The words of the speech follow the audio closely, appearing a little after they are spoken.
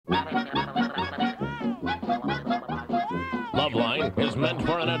LoveLine is meant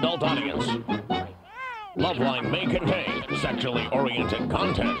for an adult audience. LoveLine may contain sexually oriented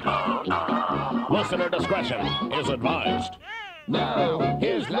content. Listener discretion is advised. Now,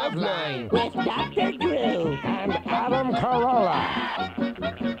 here's LoveLine with Dr. Drew and Adam Carolla.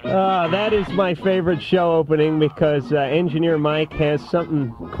 That is my favorite show opening because Engineer Mike has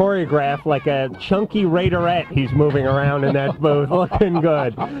something choreographed like a chunky Raiderette he's moving around in that booth looking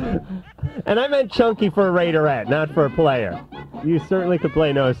good. And I meant chunky for a Raiderette, not for a player. You certainly could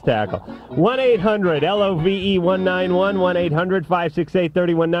play nose tackle. 1-800-LOVE-191,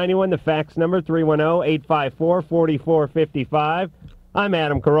 1-800-568-3191, the fax number 310-854-4455. I'm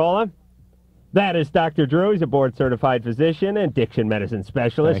Adam Carolla. That is Dr. Drew. He's a board-certified physician and addiction medicine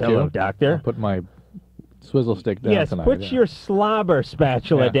specialist. Thank Hello, you. doctor. I'll put my swizzle stick down yes, tonight. put your slobber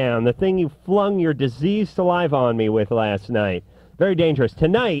spatula down, the thing you flung your diseased saliva on me with last night. Very dangerous.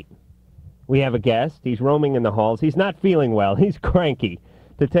 Tonight, we have a guest. He's roaming in the halls. He's not feeling well. He's cranky.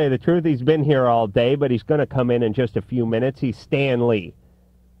 To tell you the truth, he's been here all day, but he's going to come in just a few minutes. He's Stan Lee.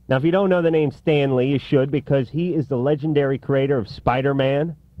 Now, if you don't know the name Stan Lee, you should, because he is the legendary creator of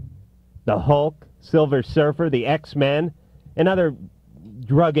Spider-Man, the Hulk, Silver Surfer, the X-Men, and other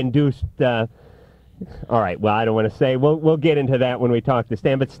drug-induced... all right, well, I don't want to say. We'll get into that when we talk to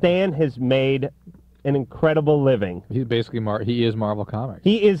Stan. But Stan has made an incredible living. He's basically he is Marvel Comics.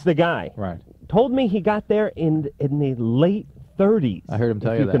 He is the guy. Right. Told me he got there in the late 30s. I heard him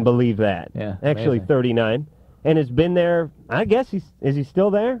tell if you you that. can believe that. Yeah, Actually, amazing. 39. And has been there, I guess, is he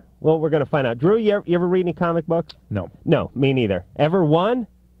still there? Well, we're going to find out. Drew, you ever read any comic books? No. No, me neither. Ever one?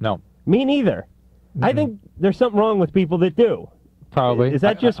 No. Me neither. I think there's something wrong with people that do. Probably. Is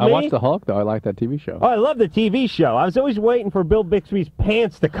that just I me? watched the Hulk, though. I like that TV show. Oh, I love the TV show. I was always waiting for Bill Bixby's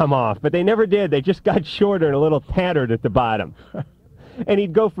pants to come off, but they never did. They just got shorter and a little tattered at the bottom. And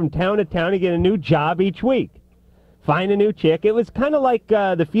he'd go from town to town to get a new job each week. Find a new chick. It was kind of like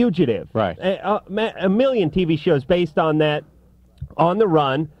The Fugitive. Right. A million TV shows based on that, on the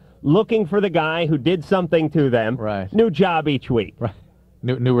run, looking for the guy who did something to them. Right. New job each week. Right.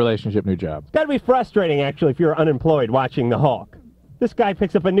 New relationship, new job. It's got to be frustrating, actually, if you're unemployed watching the Hulk. This guy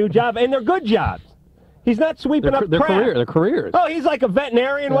picks up a new job, and they're good jobs. He's not sweeping up crap. Their careers. Oh, he's like a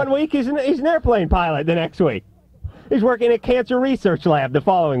veterinarian one week. He's an airplane pilot the next week. He's working at a cancer research lab the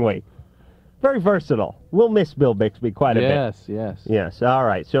following week. Very versatile. We'll miss Bill Bixby quite a bit. Yes. Yes, all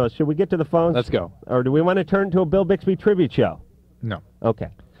right. So should we get to the phones? Let's go. Or do we want to turn to a Bill Bixby tribute show? No. Okay.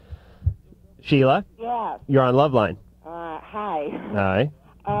 Sheila? Yes. You're on LoveLine. Hi. Hi.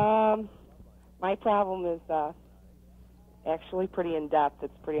 My problem is actually pretty in-depth.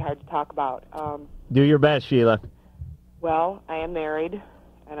 It's pretty hard to talk about. Do your best, Sheila. Well, I am married,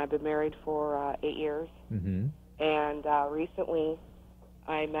 and I've been married for 8 years. Mm-hmm. And recently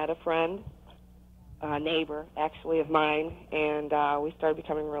I met a friend, a neighbor, actually, of mine, and we started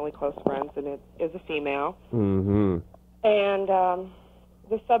becoming really close friends, and it is a female. Mm-hmm. And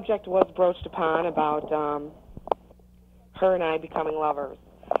the subject was broached upon about her and I becoming lovers.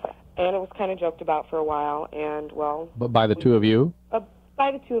 And it was kind of joked about for a while, and, well... But by the two of you?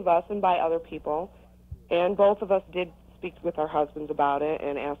 By the two of us and by other people. And both of us did speak with our husbands about it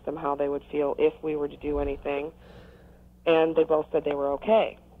and asked them how they would feel if we were to do anything. And they both said they were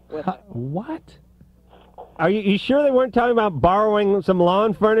okay with it. What? Are you sure they weren't talking about borrowing some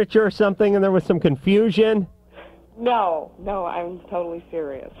lawn furniture or something and there was some confusion? No, I'm totally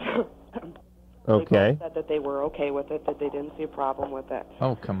serious. Okay. They both said that they were okay with it, that they didn't see a problem with it.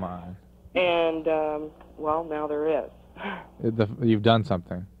 Oh, come on. And, well, now there is. You've done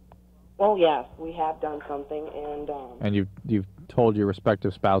something. Well, yes, we have done something, And you've told your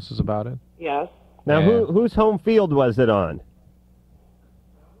respective spouses about it? yes. Now, Yeah. whose home field was it on?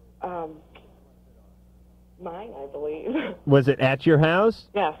 Mine, I believe. Was it at your house?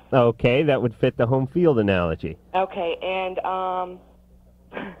 Yes. Okay, that would fit the home field analogy. Okay, and,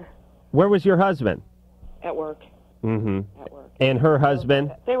 Where was your husband? at work. Mm-hmm. At work. And her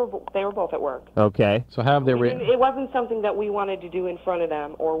husband? They were both at work. Okay. So have they... It wasn't something that we wanted to do in front of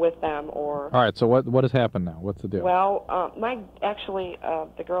them or with them or... All right, so what has happened now? What's the deal? Well,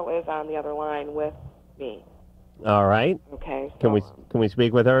 the girl is on the other line with me. All right. Okay. Can we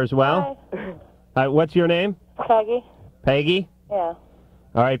speak with her as well? What's your name? Peggy. Peggy? Yeah.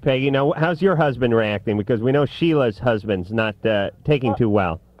 All right, Peggy. Now, how's your husband reacting? Because we know Sheila's husband's not taking too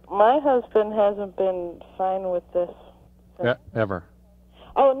well. My husband hasn't been fine with this. Ever.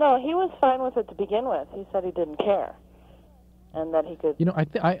 Oh, no, he was fine with it to begin with. He said he didn't care. and that he could. You know, I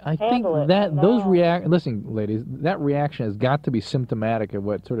think handle it. that those No. listen, ladies, that reaction has got to be symptomatic of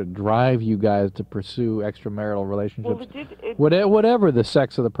what sort of drive you guys to pursue extramarital relationships. Whatever the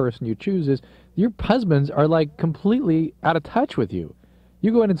sex of the person you choose is, your husbands are like completely out of touch with you.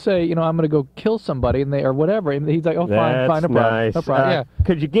 You go in and say, you know, I'm going to go kill somebody, and they or whatever, and he's like, oh, fine, no problem, nice. no problem. Yeah.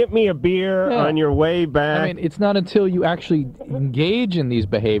 Could you get me a beer on your way back? I mean, it's not until you actually engage in these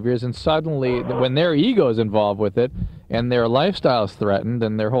behaviors, and suddenly, when their ego is involved with it, and their lifestyle is threatened,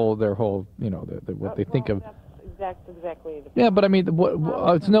 and their whole, you know, what they think of. That's exactly. Yeah, but I mean,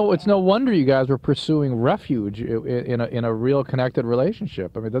 it's no wonder you guys were pursuing refuge in a real connected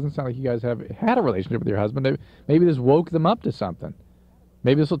relationship. I mean, it doesn't sound like you guys have had a relationship with your husband. Maybe this woke them up to something.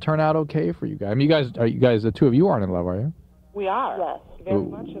 Maybe this will turn out okay for you guys. I mean, you guys, the two of you aren't in love, are you? We are. Yes. Very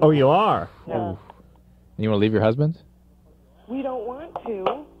much. In oh, love. you are? Yeah. And you want to leave your husbands? We don't want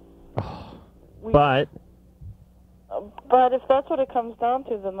to. But if that's what it comes down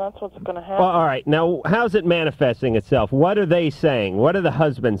to, then that's what's going to happen. well, all right. Now, how's it manifesting itself? What are they saying? What are the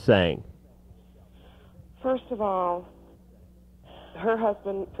husbands saying? First of all, her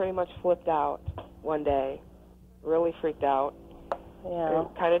husband pretty much flipped out one day, really freaked out. Yeah.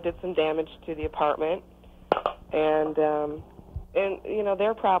 And kind of did some damage to the apartment, and you know,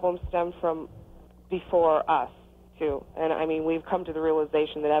 their problems stem from before us too. And I mean, we've come to the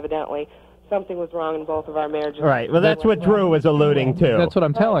realization that evidently something was wrong in both of our marriages. Right. Well, that's what Drew was alluding to. That's what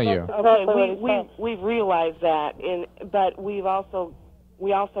I'm telling you. Okay, we've realized that, but we also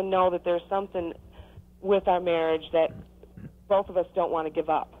know that there's something with our marriage that both of us don't want to give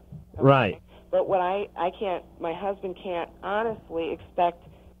up. Okay? Right. But what I can't, my husband can't honestly expect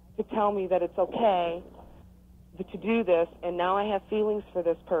to tell me that it's okay to do this, and now I have feelings for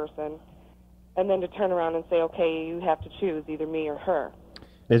this person, and then to turn around and say, okay, you have to choose either me or her.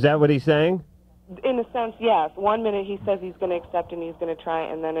 Is that what he's saying? In a sense, yes. One minute he says he's going to accept and he's going to try,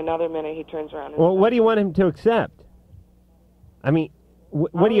 and then another minute he turns around and Well, what do you want him to accept? I mean,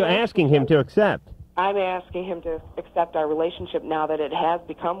 what are you asking him to accept? I'm asking him to accept our relationship now that it has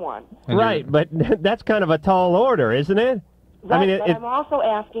become one. Right, but that's kind of a tall order, isn't it? Right, I mean, but I'm also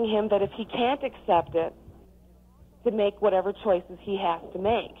asking him that if he can't accept it, to make whatever choices he has to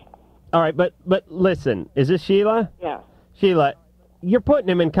make. all right, but listen, is this Sheila? Yeah. Sheila, you're putting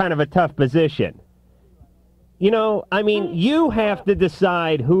him in kind of a tough position. You know, I mean, you have to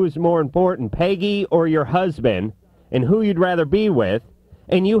decide who's more important, Peggy or your husband, and who you'd rather be with,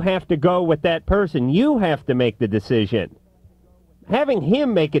 and you have to go with that person. You have to make the decision. Having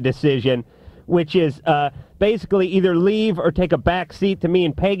him make a decision, which is basically either leave or take a back seat to me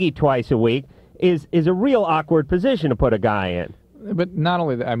and Peggy twice a week, is a real awkward position to put a guy in. But not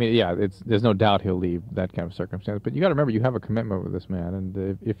only that, I mean, yeah, there's no doubt he'll leave that kind of circumstance. But you got to remember, you have a commitment with this man,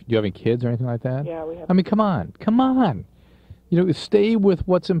 and if you have any kids or anything like that, Yeah, we have. I mean, come on. You know, stay with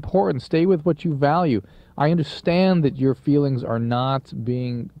what's important. Stay with what you value. I understand that your feelings are not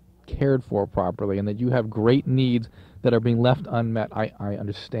being cared for properly, and that you have great needs that are being left unmet. I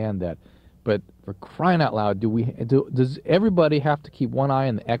understand that. But for crying out loud, does everybody have to keep one eye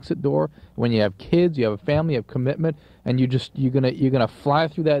on the exit door? When you have kids, you have a family, you have commitment, and you're gonna fly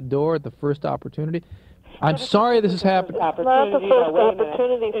through that door at the first opportunity? I'm sorry this has happened. It's not the first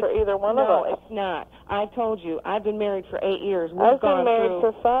opportunity for either one of us. No, it's not. I told you, I've been married for 8 years. I've been married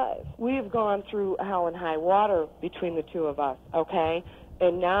for 5. We've gone through hell and high water between the two of us, okay?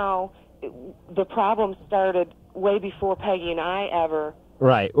 And now the problem started way before Peggy and I ever.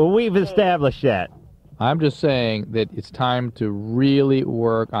 Right. Well, we've established that. I'm just saying that it's time to really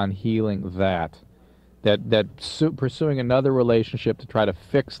work on healing that. Pursuing another relationship to try to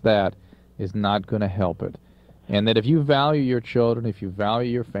fix that is not going to help it. And that if you value your children, if you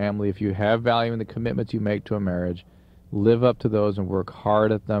value your family, if you have value in the commitments you make to a marriage, live up to those and work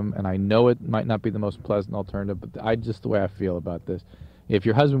hard at them. And I know it might not be the most pleasant alternative, but just the way I feel about this. If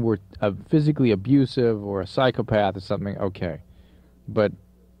your husband were physically abusive or a psychopath or something, okay. But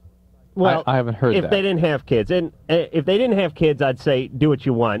well, I haven't heard that. If they didn't have kids, and if they didn't have kids, I'd say do what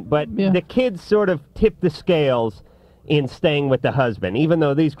you want. But the kids sort of tip the scales in staying with the husband, even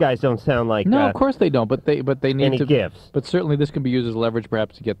though these guys don't sound like no, of course they don't. But they need any to gifts. But certainly this can be used as leverage,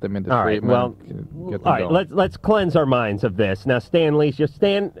 perhaps, to get them into all right. treatment. Well, get them all right. going. Let's cleanse our minds of this now. Stan, Leisha,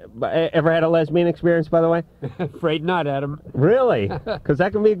 Stan, ever had a lesbian experience, by the way? Afraid not, Adam. Really? Because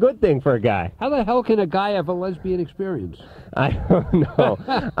that can be a good thing for a guy. How the hell can a guy have a lesbian experience? I don't know.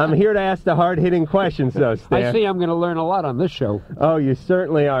 I'm here to ask the hard-hitting questions, though, Stan. I see I'm going to learn a lot on this show. Oh, you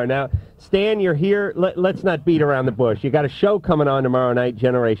certainly are. Now, Stan, you're here. Let's not beat around the bush. You got a show coming on tomorrow night,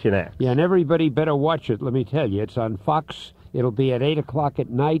 Generation X. Yeah, and everybody better watch it, let me tell you. It's on Fox It'll be at 8 o'clock at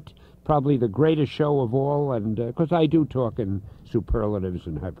night, probably the greatest show of all, and because I do talk in superlatives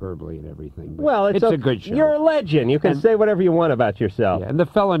and hyperbole and everything. Well, it's a good show. You're a legend. You can say whatever you want about yourself. Yeah, and the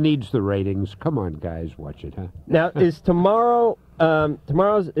fella needs the ratings. Come on, guys, watch it, huh? Now, is tomorrow,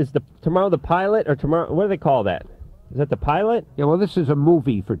 tomorrow the pilot, or tomorrow, what do they call that? Is that the pilot? Yeah, well, this is a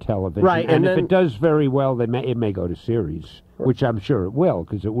movie for television. Right, and and if it does very well, it may go to series, which I'm sure it will,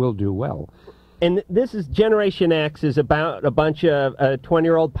 because it will do well. And this is Generation X is about a bunch of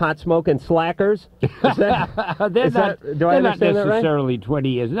 20-year-old pot-smoking slackers? Is that, do I understand not that right? necessarily 20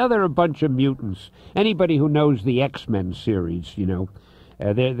 years. Now, they're a bunch of mutants. Anybody who knows the X-Men series,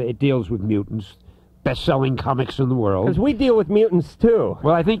 it deals with mutants. Best-selling comics in the world. Because we deal with mutants, too.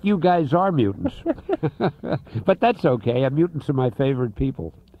 Well, I think you guys are mutants. But that's okay. Mutants are my favorite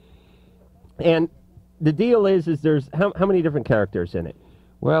people. And the deal is there's how many different characters in it?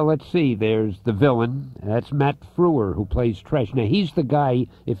 Well, let's see. There's the villain. That's Matt Frewer, who plays Tresh. Now, he's the guy,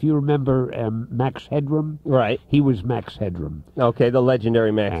 if you remember Max Headroom. Right. He was Max Headroom. Okay, the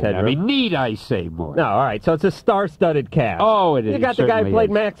legendary Max Headroom. I mean, need I say more? No, all right. So it's a star-studded cast. Oh, it is. You got the guy who played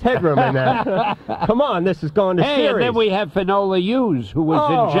is. Max Headroom in that. Come on, this is going to series. And then we have Finola Hughes, who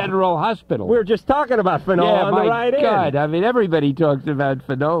was in General Hospital. We were just talking about Finola on the ride in. God, I mean, everybody talks about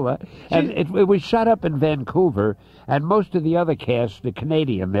Finola. And it was shot up in Vancouver. And most of the other cast are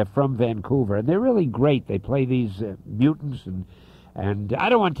Canadian. They're from Vancouver, and they're really great. They play these mutants, and I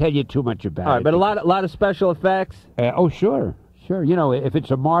don't want to tell you too much about it. All right, but a lot of special effects? Oh, sure. If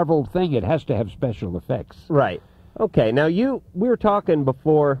it's a Marvel thing, it has to have special effects. Right. Okay, now we were talking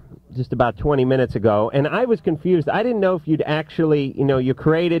before, just about 20 minutes ago, and I was confused. I didn't know if you'd actually, you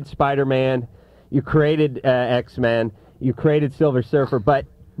created Spider-Man, you created X-Men, you created Silver Surfer, but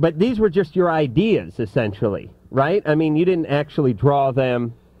these were just your ideas, essentially. Right? I mean, you didn't actually draw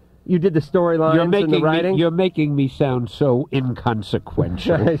them. You did the storylines and the writing. You're making me sound so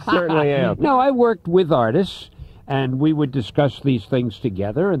inconsequential. I certainly am. No, I worked with artists, and we would discuss these things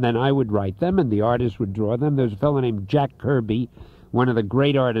together, and then I would write them, and the artist would draw them. There's a fellow named Jack Kirby, one of the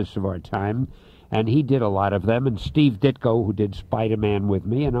great artists of our time, and he did a lot of them, and Steve Ditko, who did Spider-Man with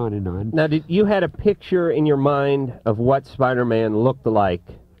me, and on and on. Now, you had a picture in your mind of what Spider-Man looked like?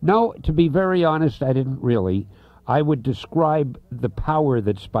 No, to be very honest, I didn't really. I would describe the power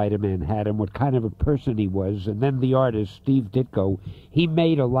that Spider-Man had and what kind of a person he was, and then the artist, Steve Ditko, he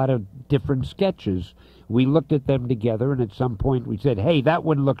made a lot of different sketches. We looked at them together, and at some point we said, hey, that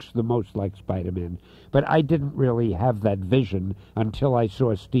one looks the most like Spider-Man. But I didn't really have that vision until I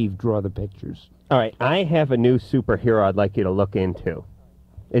saw Steve draw the pictures. All right, I have a new superhero I'd like you to look into.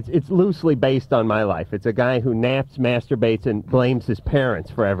 It's loosely based on my life. It's a guy who naps, masturbates, and blames his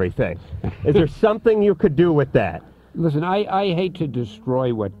parents for everything. Is there something you could do with that? Listen, I hate to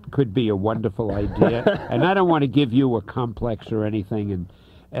destroy what could be a wonderful idea, and I don't want to give you a complex or anything, and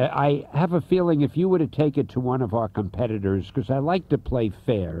I have a feeling if you were to take it to one of our competitors, because I like to play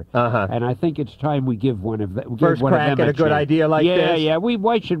fair, and I think it's time we give one of them First crack at a good idea like this? Yeah.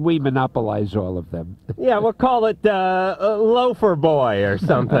 Why should we monopolize all of them? Yeah, we'll call it Loafer Boy or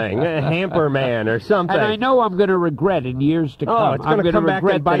something, Hamper Man or something. And I know I'm going to regret in years to come. Oh, it's going to come back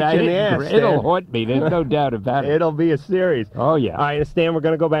and bite you in the ass. It'll haunt me. There's no doubt about it. It'll be a series. Oh, yeah. All right, Stan, we're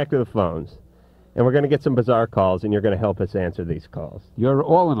going to go back to the phones. And we're going to get some bizarre calls, and you're going to help us answer these calls. You're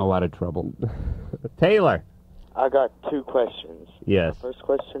all in a lot of trouble. Taylor. I got two questions. Yes. The first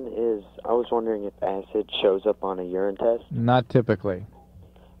question is, I was wondering if acid shows up on a urine test. Not typically.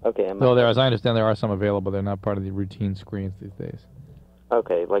 Okay. Though as I understand, there are some available. They're not part of the routine screens these days.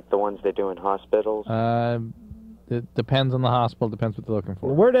 Okay, like the ones they do in hospitals? It depends on the hospital. Depends what they're looking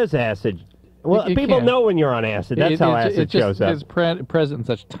for. Where does acid... Well, people know when you're on acid. That's how acid shows up. It's present in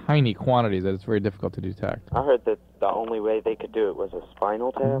such tiny quantities that it's very difficult to detect. I heard that the only way they could do it was a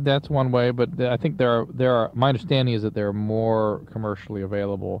spinal tap. That's one way, but I think there are. My understanding is that there are more commercially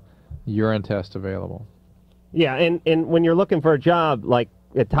available urine tests available. Yeah, and when you're looking for a job like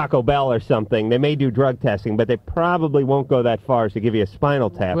at Taco Bell or something, they may do drug testing, but they probably won't go that far as to give you a spinal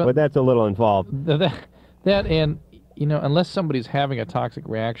tap. Well, but that's a little involved. That and. Unless somebody's having a toxic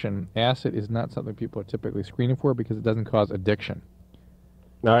reaction, acid is not something people are typically screening for because it doesn't cause addiction.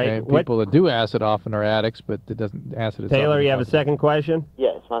 All right. Okay? People that do acid often are addicts, but it doesn't. Acid is. Taylor, you have a second question?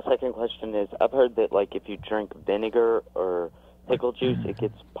 Yes, my second question is, I've heard that like if you drink vinegar or pickle juice, it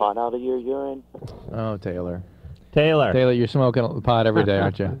gets pot out of your urine. Oh, Taylor, you're smoking pot every day,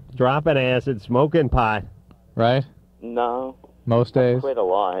 aren't you? Dropping acid, smoking pot. Right? No. Most days? I quit a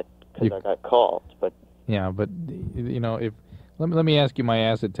lot because I got caught, but... Yeah, but, if... Let me ask you my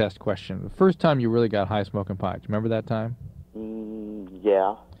acid test question. The first time you really got high smoking pot, do you remember that time?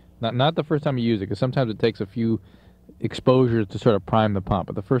 Yeah. Not the first time you use it, because sometimes it takes a few exposure to sort of prime the pump.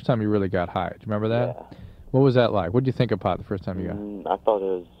 But the first time you really got high, do you remember that? Yeah. What was that like? What did you think of pot the first time you got? I thought it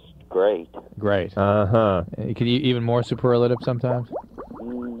was great. Great. Uh-huh. Could you even more superlative sometimes?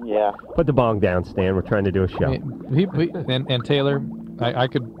 Yeah. Put the bong down, Stan. We're trying to do a show. And Taylor,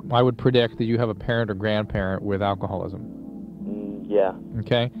 I would predict that you have a parent or grandparent with alcoholism. Yeah.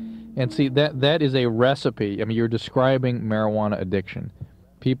 Okay? And see, that is a recipe. I mean, you're describing marijuana addiction.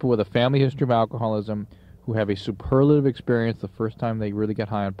 People with a family history of alcoholism who have a superlative experience the first time they really get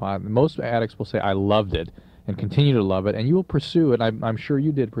high on pot. Most addicts will say, I loved it, and continue to love it, and you will pursue it. I'm sure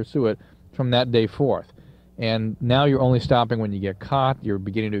you did pursue it from that day forth. And now you're only stopping when you get caught. You're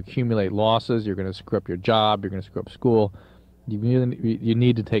beginning to accumulate losses. You're going to screw up your job. You're going to screw up school. You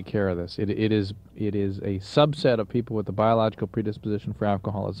need to take care of this. It is a subset of people with the biological predisposition for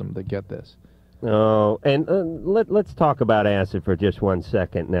alcoholism that get this. Oh, and let's talk about acid for just 1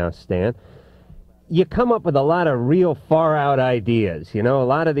 second now, Stan. You come up with a lot of real far-out ideas. You know, a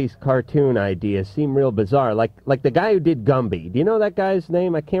lot of these cartoon ideas seem real bizarre. Like the guy who did Gumby. Do you know that guy's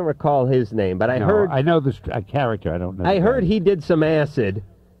name? I can't recall his name, but I know this character. I don't know. I heard he did some acid,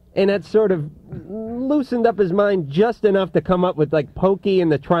 and that sort of loosened up his mind just enough to come up with, like, Pokey and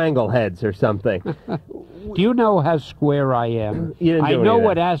the Triangle Heads or something. Do you know how square I am? You didn't do I know any of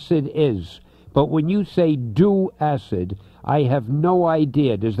what that. acid is, but when you say do acid, I have no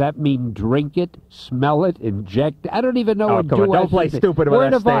idea. Does that mean drink it, smell it, inject? I don't even know what come do on, don't acid play is. stupid with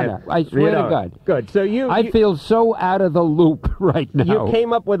Word us, of Stan. honor. I swear to God. Good. So I feel so out of the loop right now. You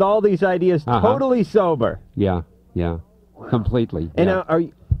came up with all these ideas totally sober. Yeah, completely. And yeah. now,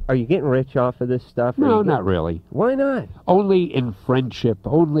 are you getting rich off of this stuff? No, not really. Why not? Only in friendship,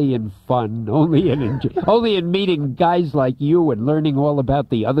 only in fun, only in meeting guys like you and learning all about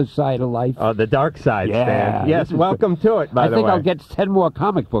the other side of life. Oh, the dark side, Yeah, Stan. Yes, this is welcome to it, by the way. I think I'll get 10 more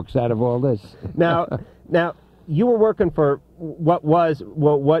comic books out of all this. Now, you were working for what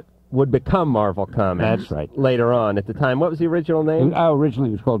would become Marvel Comics. That's right. Later on at the time. What was the original name? Originally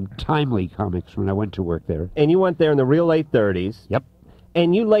it was called Timely Comics when I went to work there. And you went there in the real late 30s. Yep.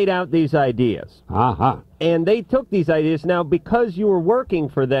 And you laid out these ideas. And they took these ideas. Now, because you were working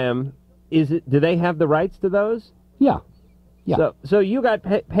for them, do they have the rights to those? Yeah. So you got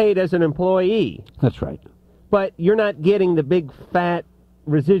paid as an employee. That's right. But you're not getting the big fat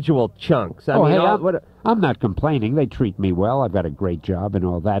residual chunks. I'm not complaining. They treat me well. I've got a great job and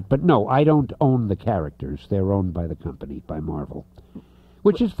all that. But no, I don't own the characters. They're owned by the company, by Marvel.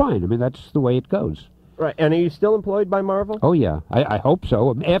 Which is fine. I mean, that's the way it goes. Right. And are you still employed by Marvel? Oh, yeah. I hope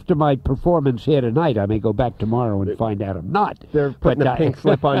so. After my performance here tonight, I may go back tomorrow and find out I'm not. They're putting a pink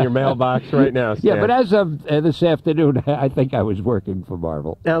slip on your mailbox right now, Stan. Yeah, but as of this afternoon, I think I was working for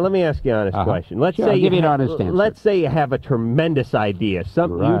Marvel. Now, let me ask you an honest question. Let's Sure, say I'll give you an honest answer. Let's say you have a tremendous idea,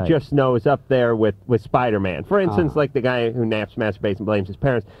 something Right. you just know is up there with Spider-Man. For instance, like the guy who naps, masturbates, and blames his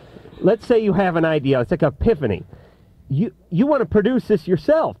parents. Let's say you have an idea. It's like an epiphany. You want to produce this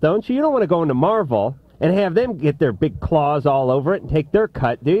yourself, don't you? You don't want to go into Marvel and have them get their big claws all over it and take their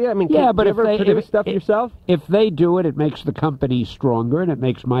cut, do you? I mean, Yeah, but you if ever they produce stuff yourself? If they do it, it makes the company stronger, and it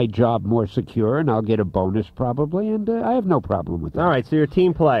makes my job more secure, and I'll get a bonus probably, and I have no problem with that. All right, so you're a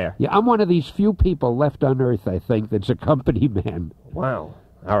team player. Yeah, I'm one of these few people left on Earth, I think, that's a company man. Wow.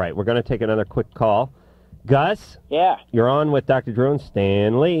 All right, we're going to take another quick call. Gus? Yeah. You're on with Dr. Drew and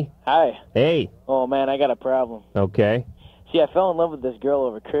Stanley. Hi. Hey. Oh, man, I got a problem. Okay. See, I fell in love with this girl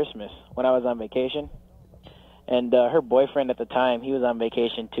over Christmas when I was on vacation. And her boyfriend at the time, he was on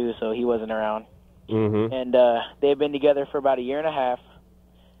vacation too, so he wasn't around. Mm-hmm. And they had been together for about a year and a half.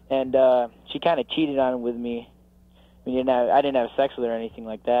 And she kind of cheated on with me. I mean, I didn't have sex with her or anything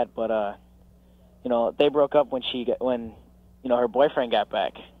like that, but they broke up when her boyfriend got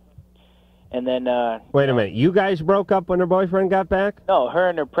back. And then wait a minute, you guys broke up when her boyfriend got back? No, her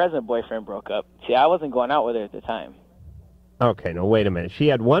and her present boyfriend broke up. See, I wasn't going out with her at the time. Okay, no, wait a minute. She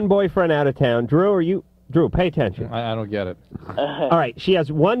had one boyfriend out of town. Drew, pay attention. I don't get it. All right, she has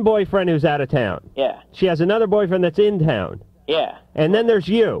one boyfriend who's out of town. Yeah. She has another boyfriend that's in town. Yeah. And then there's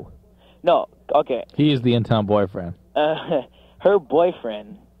you. No, okay. He is the in-town boyfriend. Her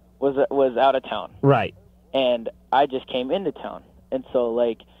boyfriend was out of town. Right. And I just came into town. And so,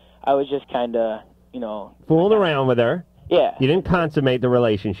 I was just kind of, fooling around with her. Yeah. You didn't consummate the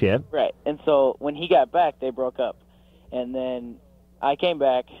relationship. Right. And so when he got back, they broke up. And then I came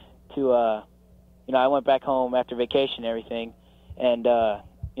back to, I went back home after vacation and everything. And,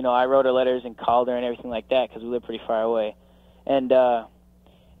 I wrote her letters and called her and everything like that because we live pretty far away. And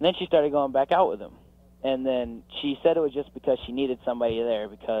then she started going back out with him. And then she said it was just because she needed somebody there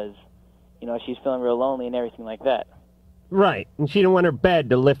because, she's feeling real lonely and everything like that. Right. And she didn't want her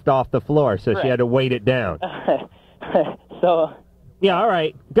bed to lift off the floor, so Right. she had to weight it down. So. Yeah, all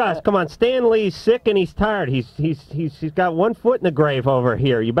right. Gus, come on. Stan Lee's sick and he's tired. He's got one foot in the grave over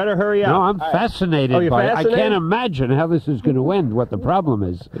here. You better hurry up. No, I'm fascinated Oh, you're by it. I fascinated? can't imagine how this is going to end, what the problem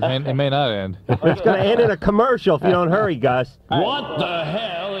is. It may not end. It's going to end in a commercial if you don't hurry, Gus. What the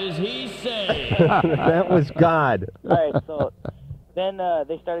hell is he saying? That was God. All right, so then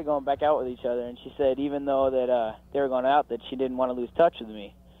they started going back out with each other, and she said even though that they were going out, that she didn't want to lose touch with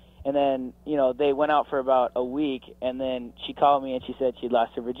me. And then, you know, they went out for about a week, and then she called me and she said she'd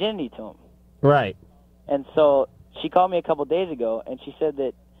lost her virginity to him. Right. And so she called me a couple days ago, and she said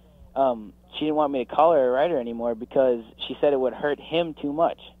that she didn't want me to call her or write her anymore because she said it would hurt him too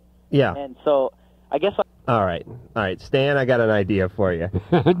much. Yeah. And so I guess... All right, Stan, I got an idea for you.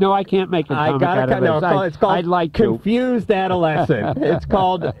 No, I can't make a comic out of this. It's called I'd like Confused Adolescent.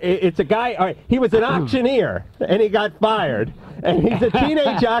 It's a guy, all right, he was an auctioneer, and he got fired. And he's a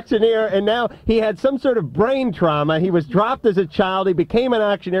teenage auctioneer, and now he had some sort of brain trauma. He was dropped as a child. He became an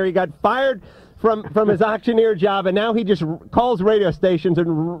auctioneer. He got fired from his auctioneer job, and now he just calls radio stations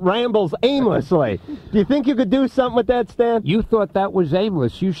and rambles aimlessly. Do you think you could do something with that, Stan? You thought that was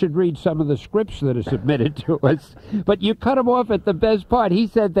aimless. You should read some of the scripts that are submitted to us. But you cut him off at the best part. He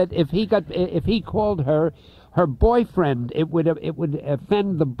said that if he called her boyfriend, it would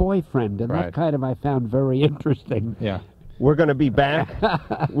offend the boyfriend, and that kind of I found very interesting. Yeah. We're going to be back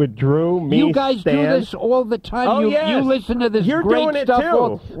with Drew, me, You guys Stan. do this all the time. Oh, you yes. listen to this You're great doing it stuff.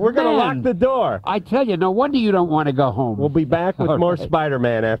 too. We're going to lock the door. I tell you, no wonder you don't want to go home. We'll be back with more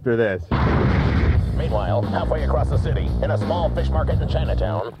Spider-Man after this. Meanwhile, halfway across the city, in a small fish market in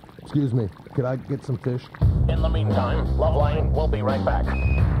Chinatown. Excuse me, could I get some fish? In the meantime, LoveLine will be right back.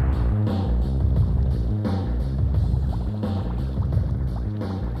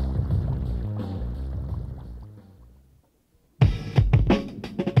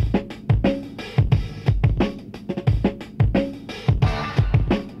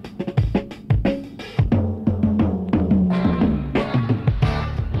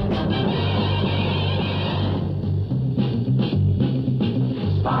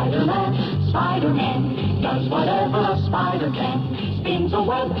 Spider-Man does whatever a spider can. Spins a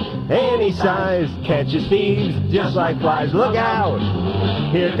web. Any size, catches thieves just like flies. Look out!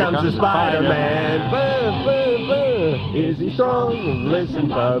 Here comes the Spider-Man. Boo, boo, boo. Is he strong? Listen,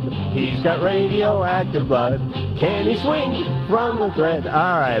 bub. He's got radioactive blood. Can he swing from the thread?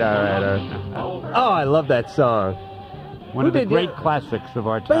 All right. Oh, I love that song. One of the great classics of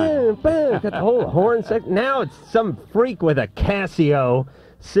our time. Bam, bam. Got the whole horn section. Now it's some freak with a Casio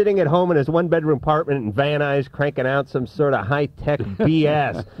sitting at home in his one-bedroom apartment in Van Nuys cranking out some sort of high-tech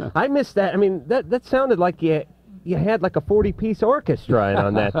BS. I missed that. I mean, that sounded like you had like a 40-piece orchestra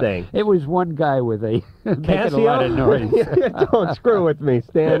on that thing. It was one guy with a making a lot of Casio? noise. Don't screw with me,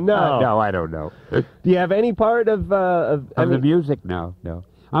 Stan. No. No, I don't know. Do you have any part of the music? No.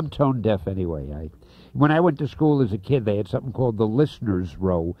 I'm tone deaf anyway. When I went to school as a kid, they had something called the listener's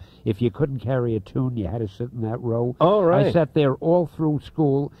row. If you couldn't carry a tune, you had to sit in that row. Oh, right. I sat there all through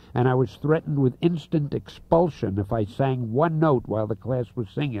school, and I was threatened with instant expulsion if I sang one note while the class was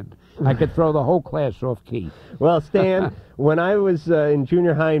singing. I could throw the whole class off key. Well, Stan, when I was in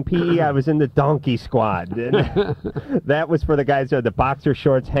junior high in PE, I was in the donkey squad. That was for the guys who had the boxer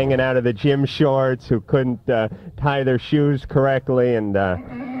shorts hanging out of the gym shorts, who couldn't tie their shoes correctly, and...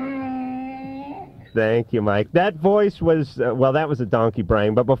 Thank you, Mike. That voice was, well, that was a donkey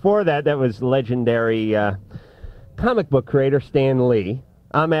brain, but before that, that was legendary comic book creator Stan Lee.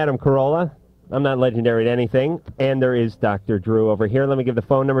 I'm Adam Carolla. I'm not legendary at anything, and there is Dr. Drew over here. Let me give the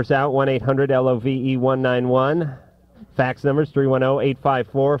phone numbers out, 1-800-LOVE-191. Fax numbers,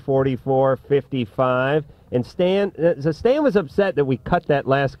 310-854-4455. And Stan was upset that we cut that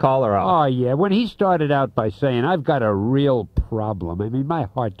last caller off. Oh, yeah. When he started out by saying, I've got a real problem, I mean, my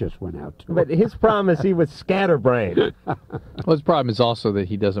heart just went out to him. But his promise, he was scatterbrained. Well, his problem is also that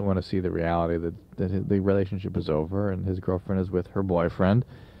he doesn't want to see the reality that the relationship is over and his girlfriend is with her boyfriend,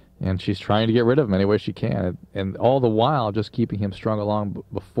 and she's trying to get rid of him any way she can. And all the while just keeping him strung along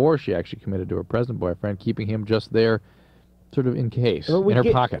before she actually committed to her present boyfriend, keeping him just there sort of in case, in her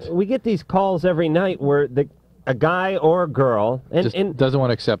pocket. We get these calls every night where a guy or a girl and doesn't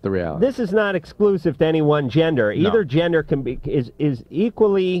want to accept the reality. This is not exclusive to any one gender. No. Either gender is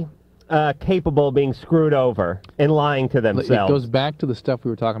equally capable of being screwed over and lying to themselves. It goes back to the stuff we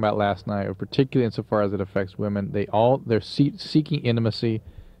were talking about last night, particularly insofar as it affects women. They're seeking intimacy,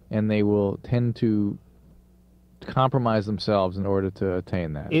 and they will tend to compromise themselves in order to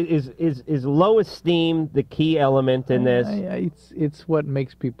attain that. Is low esteem the key element in this? It's what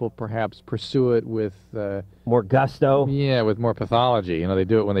makes people perhaps pursue it with more gusto. Yeah, with more pathology. You know, they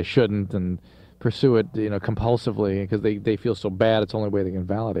do it when they shouldn't, and pursue it, compulsively because they feel so bad. It's the only way they can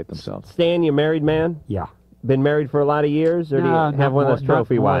validate themselves. Stan, you married man? Yeah. Been married for a lot of years, or do you have one of those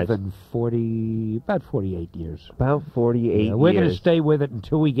trophy wives? More than about 48 years. About 48 years. We're going to stay with it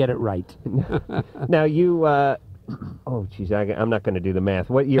until we get it right. Now you, oh geez, I'm not going to do the math.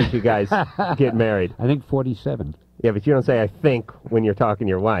 What year did you guys get married? I think 47. Yeah, but you don't say I think when you're talking to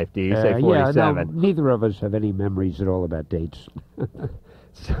your wife, do you? You say 47. Yeah, no, neither of us have any memories at all about dates.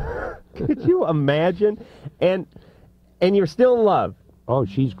 Could you imagine? And you're still in love. Oh,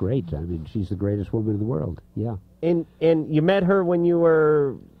 she's great. I mean, she's the greatest woman in the world. Yeah. And you met her when you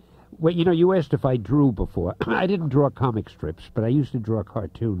were... Well, you asked if I drew before. I didn't draw comic strips, but I used to draw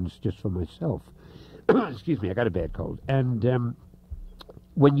cartoons just for myself. Excuse me, I got a bad cold. And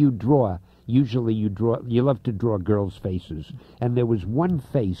when you draw, usually you love to draw girls' faces. And there was one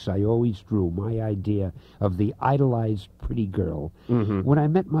face I always drew, my idea of the idolized pretty girl. Mm-hmm. When I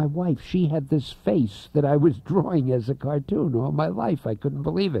met my wife, she had this face that I was drawing as a cartoon all my life. I couldn't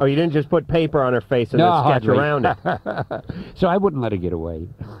believe it. Oh, you didn't just put paper on her face and then sketch around it. So I wouldn't let her get away.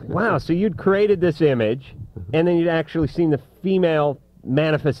 Wow, so you'd created this image, and then you'd actually seen the female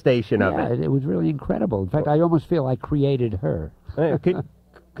manifestation of it. Yeah, it was really incredible. In fact, I almost feel I created her. Hey,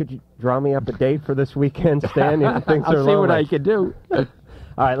 could you draw me up a date for this weekend, Stan? If things I'll are see what lonely? I can do. All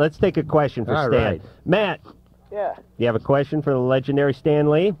right, let's take a question for All Stan. right. Matt, Yeah. you have a question for the legendary Stan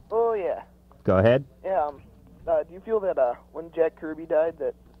Lee? Oh, yeah. Go ahead. Yeah, do you feel that when Jack Kirby died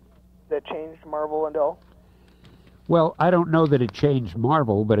that changed Marvel and all? Well, I don't know that it changed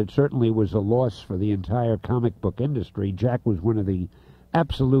Marvel, but it certainly was a loss for the entire comic book industry. Jack was one of the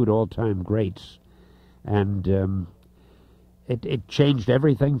absolute all-time greats, and it changed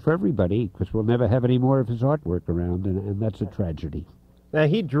everything for everybody, because we'll never have any more of his artwork around, and that's a tragedy. Now,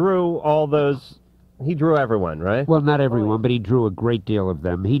 he drew all those... He drew everyone, right? Well, not everyone, but he drew a great deal of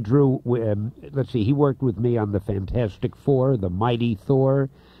them. He drew, let's see, he worked with me on the Fantastic Four, the Mighty Thor,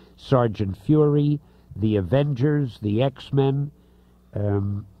 Sergeant Fury, the Avengers, the X-Men.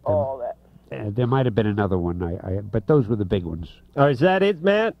 All that. There might have been another one, but those were the big ones. Oh, is that it,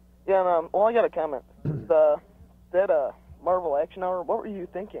 Matt? Yeah, well, I got a comment. That Marvel Action Hour, what were you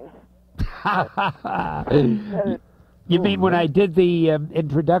thinking? You mean when I did the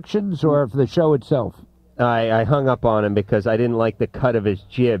introductions, or for the show itself? I hung up on him because I didn't like the cut of his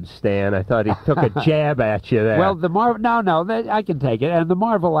jib, Stan. I thought he took a jab at you there. Well, I can take it. And the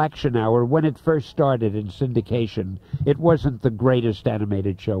Marvel Action Hour, when it first started in syndication, it wasn't the greatest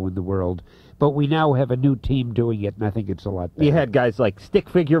animated show in the world. But we now have a new team doing it, and I think it's a lot better. You had guys like Stick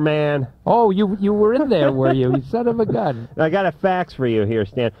Figure Man. Oh, you were in there, were you? You son of a gun. I got a fax for you here,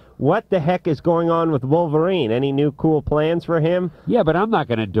 Stan. What the heck is going on with Wolverine? Any new cool plans for him? Yeah, but I'm not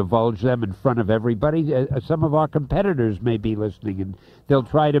going to divulge them in front of everybody. Some of our competitors may be listening, and they'll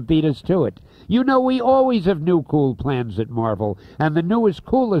try to beat us to it. You know, we always have new cool plans at Marvel, and the newest,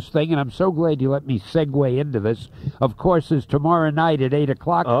 coolest thing, and I'm so glad you let me segue into this, of course, is tomorrow night at 8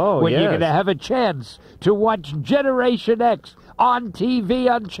 o'clock, when you're going to have a chance to watch Generation X on TV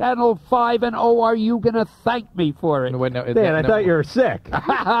on Channel 5, and oh, are you going to thank me for it? No, wait, no, Dan, I thought you were sick.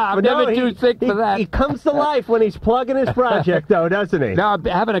 I'm never too sick for that. He comes to life when he's plugging his project, though, doesn't he? No,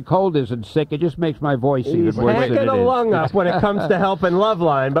 having a cold isn't sick. It just makes my voice even worse than it is. He's hacking a lung up when it comes to helping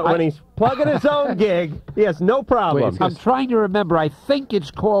LoveLine, but when he's plugging his own gig, he has no problem. I'm trying to remember. I think it's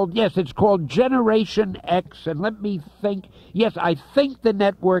called Generation X, and let me think. Yes, I think the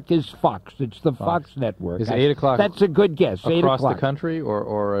network is Fox. It's the Fox network. Is it 8 o'clock? That's a good guess. 8 Across o'clock. the country,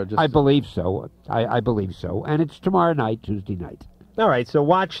 or just... I believe so. I believe so. And it's tomorrow night, Tuesday night. All right, so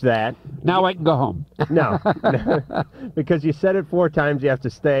watch that. Now I can go home. No. Because you said it 4 times, you have to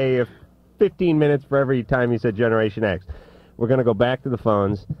stay 15 minutes for every time you said Generation X. We're going to go back to the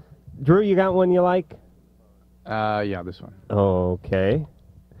phones. Drew, you got one you like? Yeah, this one. Okay.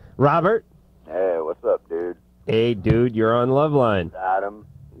 Robert? Hey, what's up, dude? Hey, dude, you're on LoveLine. Adam?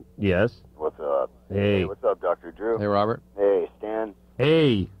 Yes? What's up? Hey. What's up, Dr. Drew? Hey, Robert. Hey, Stan?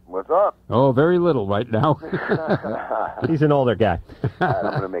 Hey. What's up? Oh, very little right now. He's an older guy. All right,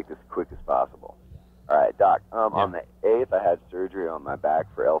 I'm going to make this quick as possible. All right, Doc. On the 8th, I had surgery on my back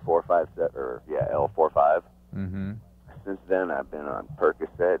for L45. L45. Mm-hmm. Since then, I've been on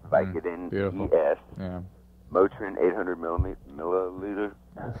Percocet, Vicodin, ES, Motrin 800 milliliter.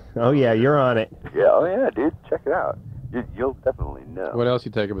 Oh, yeah, you're on it. Yeah, oh, yeah, dude. Check it out. You'll definitely know. What else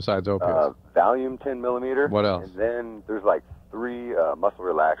you taking besides opiates? Valium 10 millimeter. What else? And then there's like 3 muscle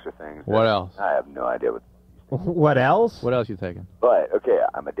relaxer things. What else? I have no idea what. What else? What else you taking? But, okay,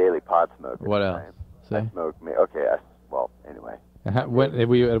 I'm a daily pot smoker. What else? I smoke, well, anyway.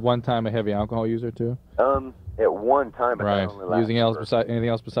 Were you at one time a heavy alcohol user too? At one time, but Right. that only lasted Using anything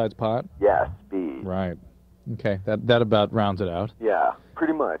else besides pot? Yeah, speed. Right. Okay. That about rounds it out. Yeah,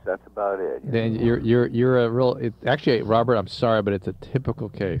 pretty much. That's about it. Then you're a real. Actually, Robert, I'm sorry, but it's a typical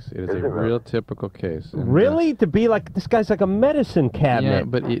case. It is a real typical case. And, really? To be like this guy's like a medicine cabinet.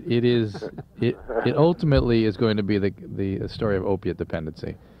 Yeah, but it ultimately is going to be the story of opiate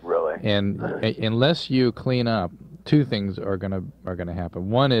dependency. Really? And unless you clean up, two things are gonna happen.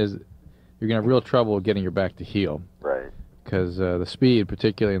 One is you're gonna have real trouble getting your back to heal. Right. Because the speed,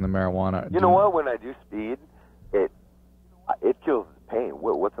 particularly in the marijuana. You know what? When I do speed, it kills the pain.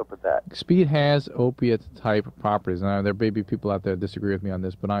 What's up with that? Speed has opiate-type properties. Now, there may be people out there that disagree with me on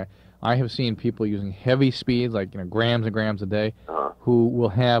this, but I have seen people using heavy speeds, like grams and grams a day, who will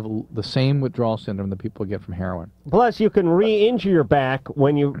have the same withdrawal syndrome that people get from heroin. Plus, you can re-injure your back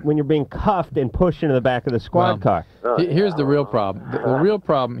when you're being cuffed and pushed into the back of the squad car. Here's the real problem. The real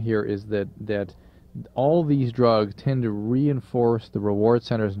problem here is that all these drugs tend to reinforce the reward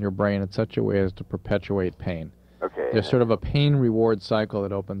centers in your brain in such a way as to perpetuate pain. Okay. There's sort of a pain-reward cycle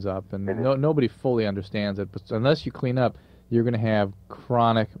that opens up, and nobody fully understands it. But unless you clean up, you're going to have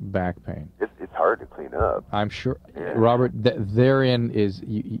chronic back pain. It's hard to clean up. I'm sure, Robert. Therein is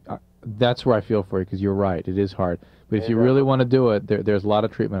that's where I feel for you, because you're right. It is hard, but if you really want to do it, there's a lot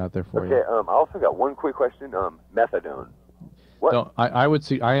of treatment out there for you. Okay. I also got one quick question. Methadone. What? No, I would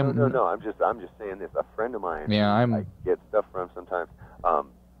see. I am. No. I'm just saying this. A friend of mine. Yeah, I get stuff from sometimes.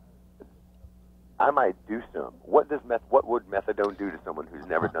 I might do some. What would methadone do to someone who's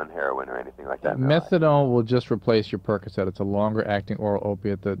never done heroin or anything like that? Methadone will just replace your Percocet. It's a longer-acting oral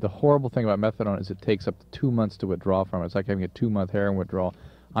opiate. The horrible thing about methadone is it takes up to 2 months to withdraw from it. It's like having a 2-month heroin withdrawal.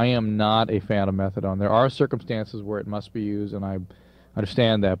 I am not a fan of methadone. There are circumstances where it must be used, and I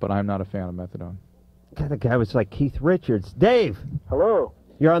understand that, but I'm not a fan of methadone. God, the guy was like Keith Richards. Dave! Hello.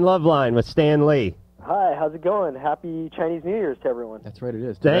 You're on LoveLine with Stan Lee. Hi, how's it going? Happy Chinese New Year's to everyone. That's right, it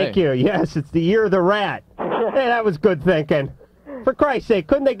is. Thank you. Yes, it's the year of the rat. Hey, that was good thinking. For Christ's sake,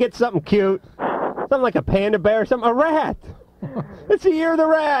 couldn't they get something cute? Something like a panda bear or something? A rat! It's the year of the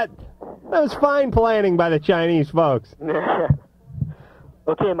rat! That was fine planning by the Chinese folks.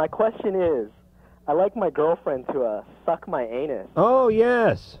 Okay, my question is, I like my girlfriend to suck my anus. Oh,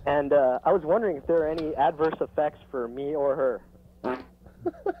 yes. And I was wondering if there are any adverse effects for me or her.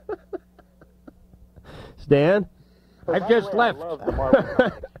 Stan? I just left. I love the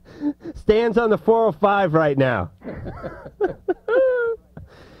Marvel. Stan's on the 405 right now.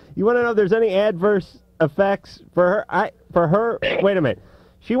 You want to know if there's any adverse effects for her? Wait a minute.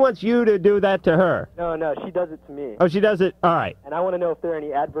 She wants you to do that to her. No, she does it to me. Oh, she does it? All right. And I want to know if there are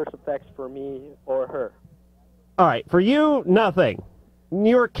any adverse effects for me or her. All right. For you, nothing.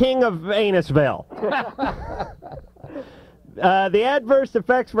 You're king of Anusville. The adverse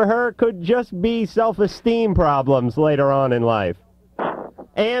effects for her could just be self-esteem problems later on in life.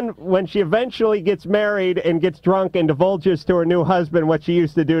 And when she eventually gets married and gets drunk and divulges to her new husband what she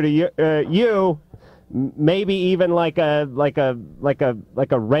used to do to you, maybe even like a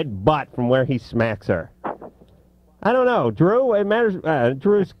red butt from where he smacks her. I don't know, Drew. It matters.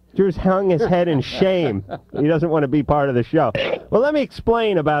 Drew's hung his head in shame. He doesn't want to be part of the show. Well, let me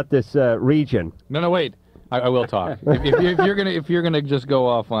explain about this region. No, wait. I will talk. if you're gonna just go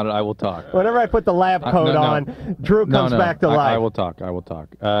off on it, I will talk. Whenever I put the lab coat on, Drew comes back to life. I will talk.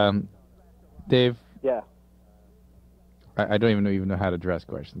 Dave. Yeah. I don't even know how to address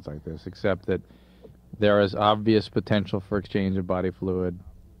questions like this, except that there is obvious potential for exchange of body fluid.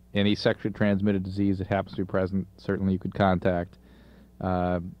 Any sexually transmitted disease that happens to be present, certainly you could contact.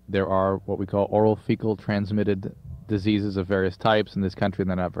 There are what we call oral fecal transmitted diseases of various types in this country, and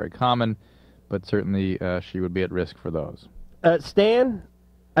they're not very common. But certainly she would be at risk for those. Stan,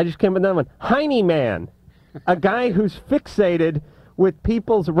 I just came with another one. Heine Man, a guy who's fixated with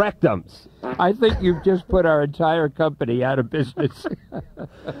people's rectums. I think you've just put our entire company out of business.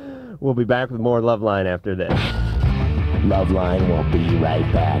 We'll be back with more LoveLine after this. LoveLine will be right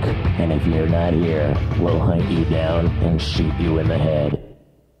back. And if you're not here, we'll hunt you down and shoot you in the head.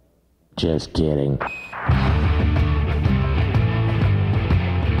 Just kidding.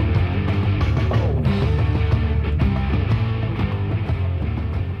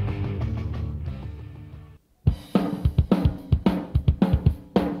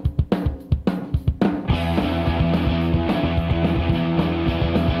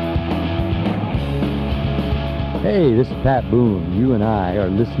 Hey, this is Pat Boone. You and I are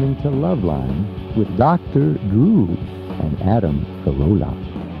listening to LoveLine with Dr. Drew and Adam Carolla.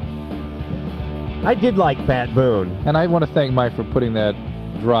 I did like Pat Boone. And I want to thank Mike for putting that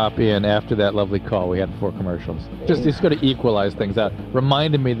drop in after that lovely call we had before commercials. Just going to equalize things out.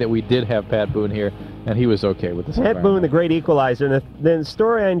 Reminded me that we did have Pat Boone here, and he was okay with this. Pat Boone, the great equalizer. And the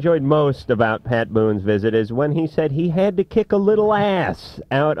story I enjoyed most about Pat Boone's visit is when he said he had to kick a little ass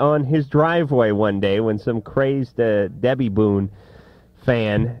out on his driveway one day when some crazed Debbie Boone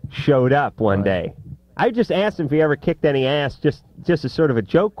fan showed up one day. I just asked him if he ever kicked any ass, just as sort of a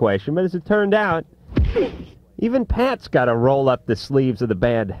joke question, but as it turned out, even Pat's got to roll up the sleeves of the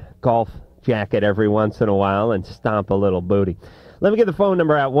bad golf jacket every once in a while and stomp a little booty. Let me get the phone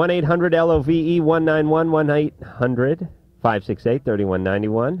number out, 1-800-LOVE-191,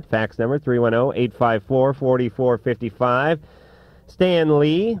 1-800-568-3191. Fax number, 310-854-4455. Stan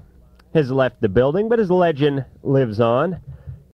Lee has left the building, but his legend lives on.